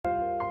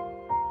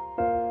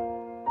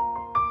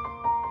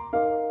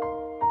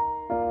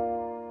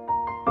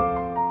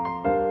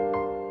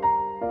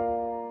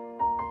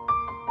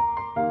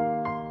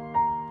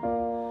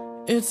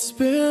It's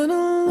been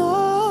a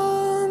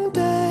long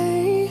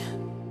day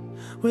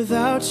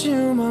without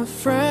you, my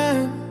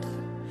friend,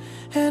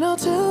 and I'll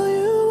tell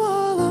you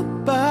all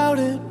about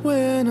it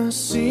when I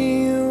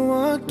see you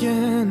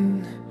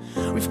again.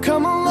 We've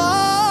come a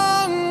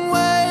long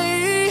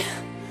way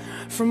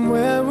from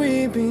where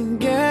we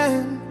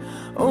began.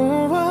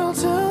 Oh, I'll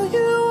tell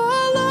you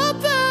all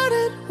about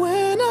it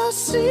when I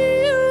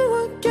see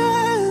you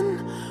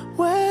again.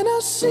 When I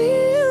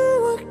see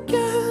you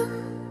again.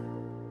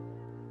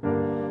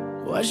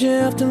 Why'd you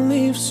have to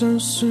leave so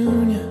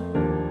soon, yeah?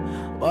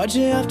 Why'd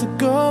you have to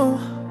go?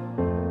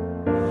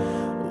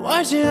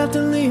 Why'd you have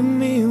to leave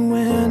me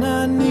when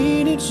I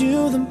needed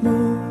you the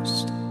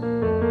most?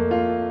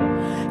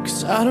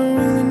 'Cause I don't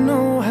really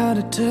know how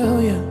to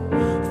tell you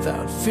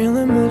without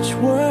feeling much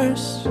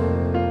worse.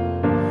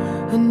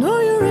 I know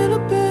you're in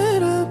a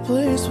better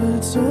place, but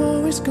it's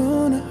always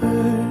gonna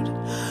hurt.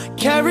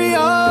 Carry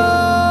on,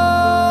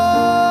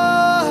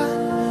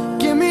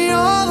 give me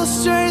all the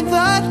strength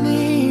I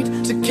need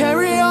to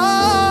carry on.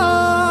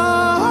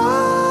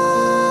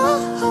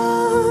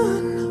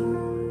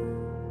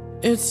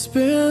 It's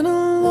been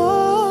a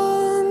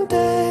long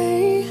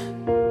day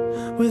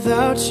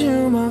without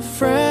you, my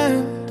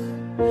friend,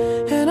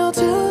 and I'll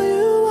tell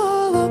you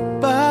all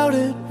about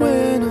it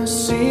when I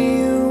see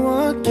you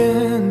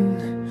again.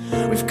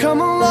 We've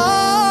come a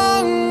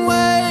long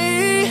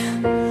way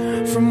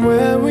from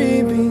where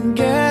we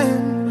began.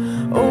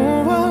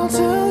 Oh, I'll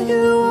tell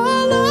you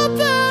all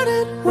about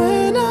it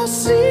when I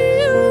see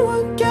you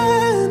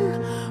again.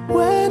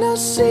 When I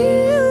see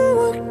you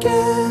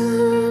again.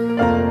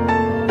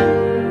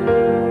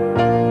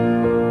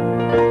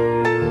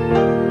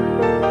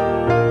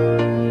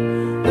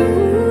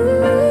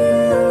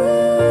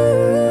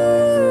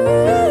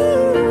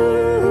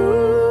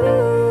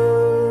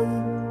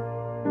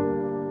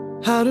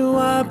 How do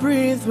I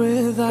breathe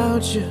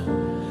without you?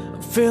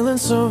 I'm feeling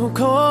so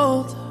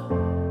cold.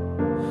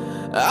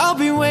 I'll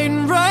be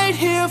waiting right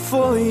here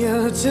for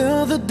you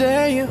till the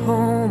day you're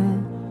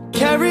home.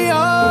 Carry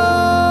on,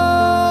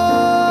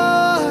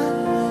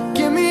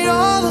 give me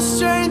all the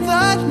strength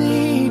I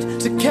need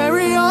to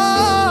carry on.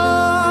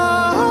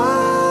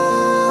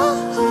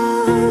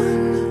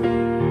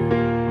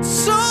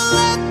 So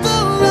let the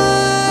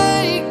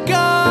light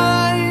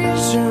guide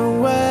your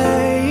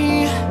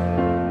way,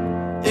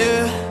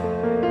 yeah.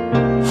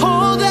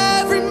 Hold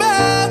every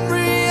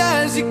memory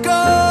as you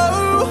go,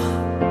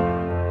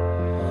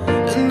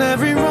 and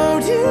every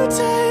road you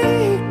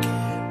take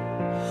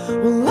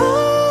will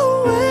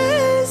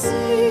always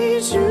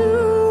lead you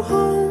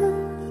home.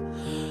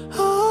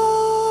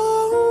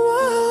 Oh,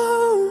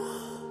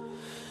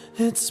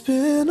 it's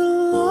been a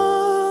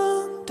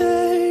long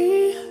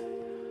day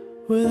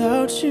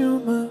without you,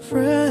 my